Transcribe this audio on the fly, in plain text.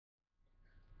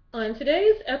On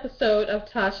today's episode of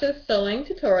Tasha's Sewing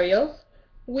Tutorials,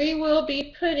 we will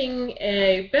be putting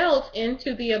a belt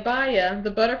into the abaya,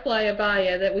 the butterfly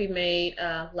abaya that we made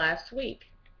last week.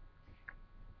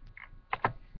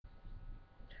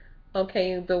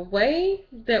 Okay, the way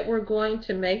that we're going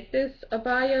to make this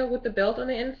abaya with the belt on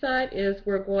the inside is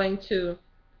we're going to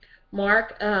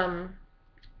mark the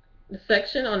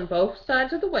section on both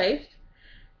sides of the waist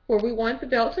where we want the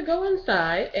belt to go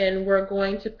inside, and we're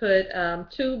going to put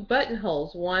two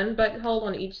buttonholes, one buttonhole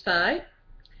on each side.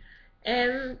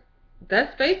 And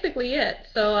that's basically it.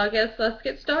 So I guess let's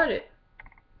get started.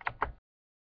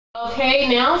 Okay,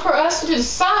 now for us to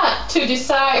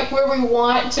decide where we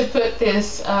want to put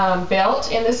this belt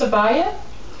in this abaya,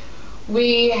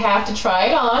 we have to try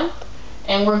it on,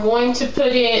 and we're going to put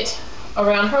it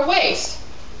around her waist.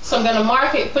 So I'm going to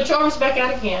mark it. Put your arms back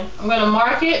out again. I'm going to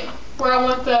mark it where I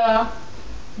want the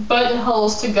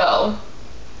buttonholes to go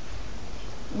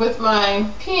with my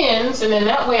pins, and then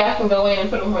that way I can go in and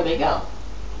put them where they go.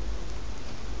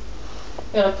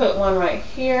 I'm going to put one right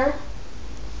here,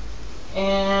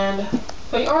 and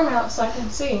put your arm out so I can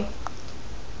see.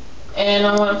 And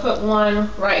I'm going to put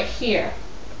one right here.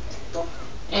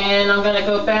 And I'm going to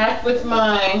go back with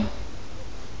my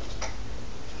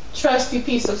trusty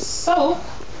piece of soap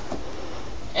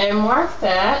and mark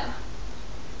that.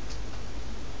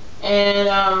 And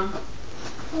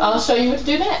I'll show you what to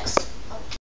do next.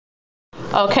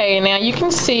 Okay, now you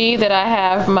can see that I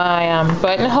have my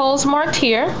buttonholes marked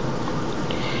here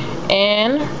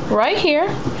and right here.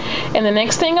 And the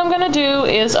next thing I'm going to do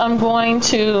is I'm going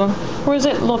to, where's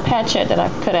that little patchette that I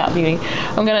cut out, Beauty?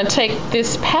 I'm going to take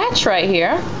this patch right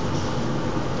here.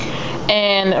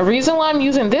 And the reason why I'm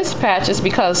using this patch is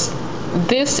because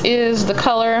this is the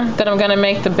color that I'm going to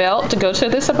make the belt to go to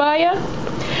this abaya.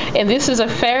 And this is a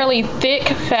fairly thick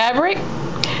fabric.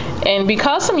 And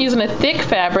because I'm using a thick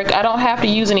fabric, I don't have to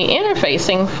use any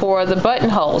interfacing for the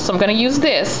buttonholes. So I'm going to use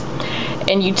this.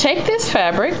 And you take this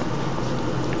fabric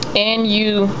and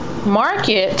you mark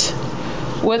it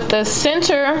with the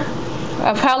center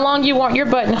of how long you want your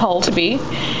buttonhole to be.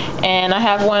 And I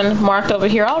have one marked over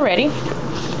here already.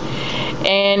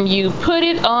 And you put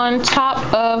it on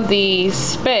top of the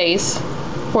space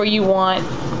where you want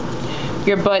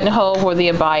your buttonhole or the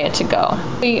abaya to go.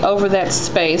 Over that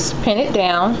space, pin it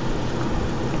down,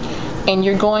 and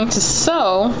you're going to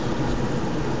sew.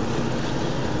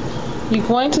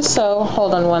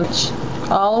 Hold on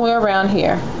all the way around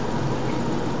here.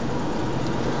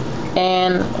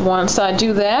 And once I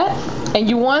do that, and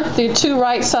you want the two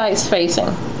right sides facing,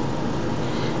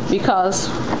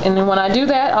 and then when I do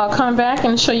that, I'll come back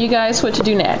and show you guys what to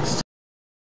do next.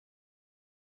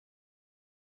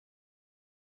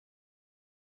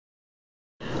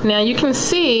 Now you can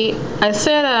see I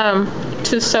said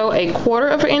to sew a 1/4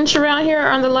 of an inch around here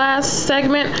on the last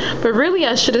segment, but really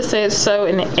I should have said sew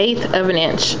 1/8 of an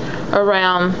inch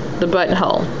around the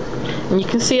buttonhole. And you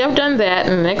can see I've done that,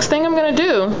 and the next thing I'm going to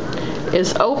do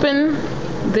is open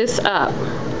this up.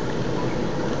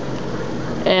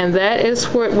 And that is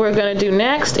what we're going to do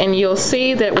next, and you'll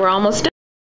see that we're almost done.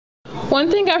 One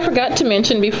thing I forgot to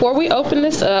mention, before we open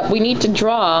this up, we need to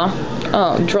draw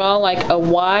like a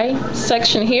Y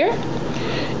section here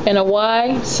and a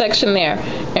Y section there.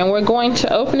 And we're going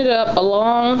to open it up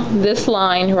along this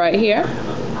line right here.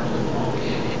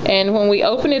 And when we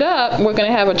open it up, we're going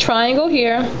to have a triangle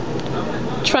here,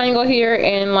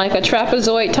 and like a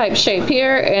trapezoid type shape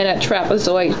here, and a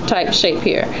trapezoid type shape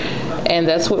here. And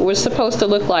that's what we're supposed to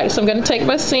look like. So I'm going to take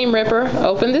my seam ripper,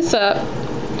 open this up,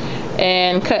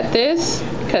 and cut this,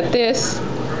 cut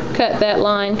that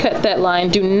line, cut that line.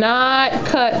 Do not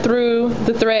cut through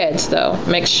the threads though.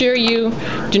 Make sure you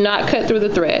do not cut through the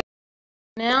thread.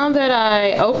 Now that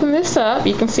I open this up,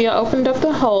 you can see I opened up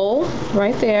the hole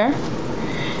right there.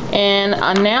 And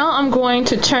now I'm going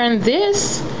to turn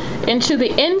this into the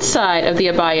inside of the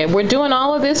abaya. We're doing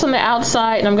all of this on the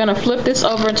outside, and I'm going to flip this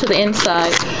over to the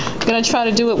inside. I'm going to try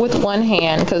to do it with one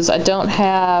hand because I don't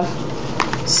have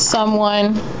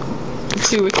someone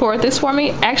to record this for me.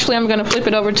 Actually, I'm going to flip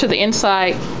it over to the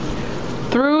inside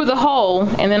through the hole,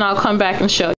 and then I'll come back and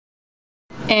show you.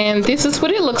 And this is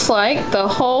what it looks like. The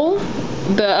hole,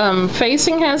 the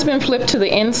facing has been flipped to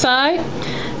the inside.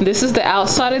 This is the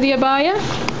outside of the abaya.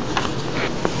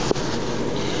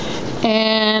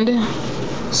 And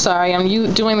sorry, I'm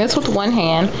doing this with one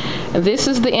hand. This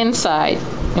is the inside,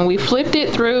 and we flipped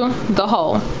it through the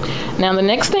hole. Now the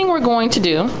next thing we're going to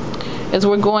do is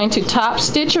we're going to top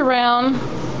stitch around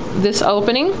this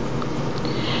opening,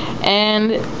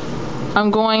 and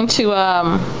I'm going to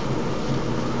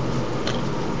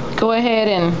go ahead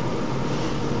and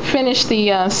finish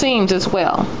the seams as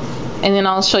well. and then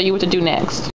I'll show you what to do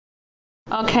next.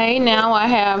 Okay, now I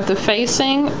have the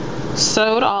facing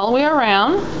sewed all the way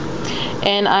around,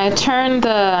 and I turned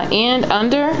the end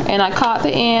under and I caught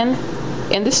the end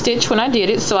in the stitch when I did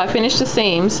it, so I finished the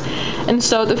seams and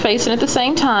sewed the facing at the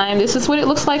same time. This is what it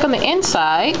looks like on the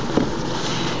inside,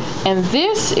 and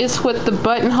this is what the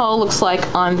buttonhole looks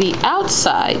like on the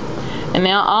outside. And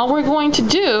now all we're going to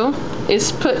do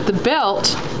is put the belt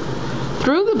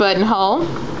through the buttonhole,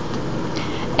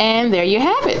 and there you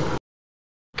have it.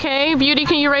 Okay, Beauty,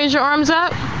 can you raise your arms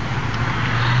up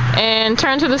and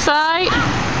turn to the side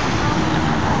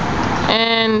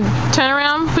and turn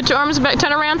around, put your arms back,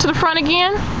 turn around to the front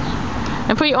again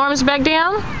and put your arms back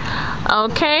down.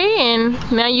 Okay,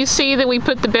 and now you see that we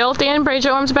put the belt in. Raise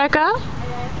your arms back up,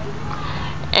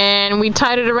 and we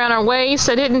tied it around our waist.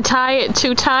 I didn't tie it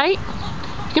too tight.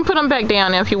 You can put them back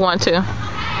down if you want to.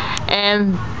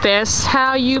 And that's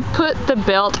how you put the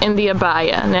belt in the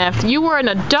abaya. Now if you were an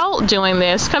adult doing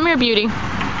this, come here, Beauty.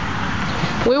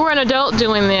 We were an adult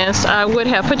doing this, I would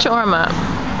have, put your arm up,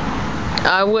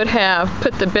 I would have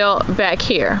put the belt back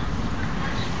here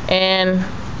and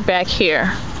back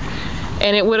here,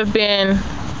 and it would have been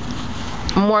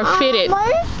more fitted.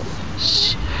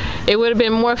 It would have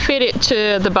been more fitted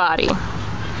to the body.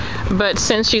 But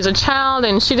since she's a child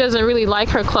and she doesn't really like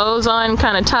her clothes on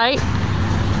kind of tight,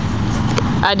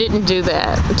 I didn't do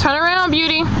that. Turn around,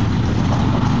 Beauty.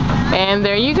 And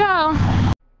there you go.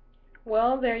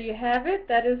 Well, there you have it.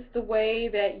 That is the way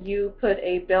that you put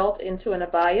a belt into an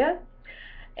abaya.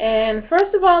 And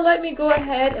first of all, let me go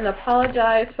ahead and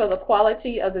apologize for the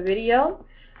quality of the video.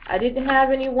 I didn't have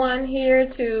anyone here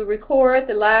to record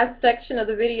the last section of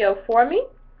the video for me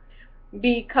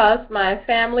because my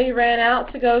family ran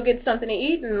out to go get something to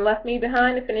eat and left me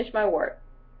behind to finish my work.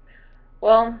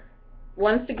 Well,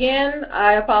 once again,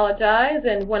 I apologize,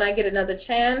 and when I get another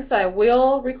chance, I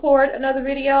will record another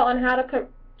video on how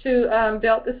to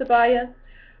belt this abaya.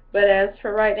 But as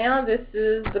for right now, this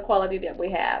is the quality that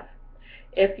we have.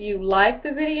 If you like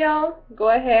the video, go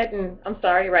ahead and,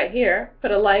 right here,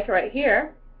 put a like right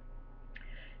here,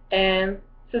 and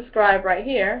subscribe right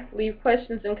here. Leave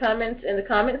questions and comments in the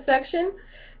comment section.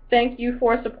 Thank you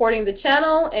for supporting the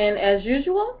channel, and as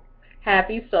usual,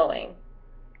 happy sewing.